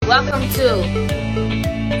Welcome to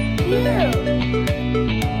You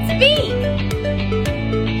Speak.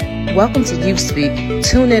 Welcome to You Speak.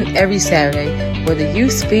 Tune in every Saturday where the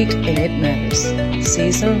youth speak and it matters. See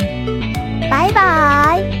you soon.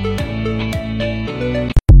 Bye-bye.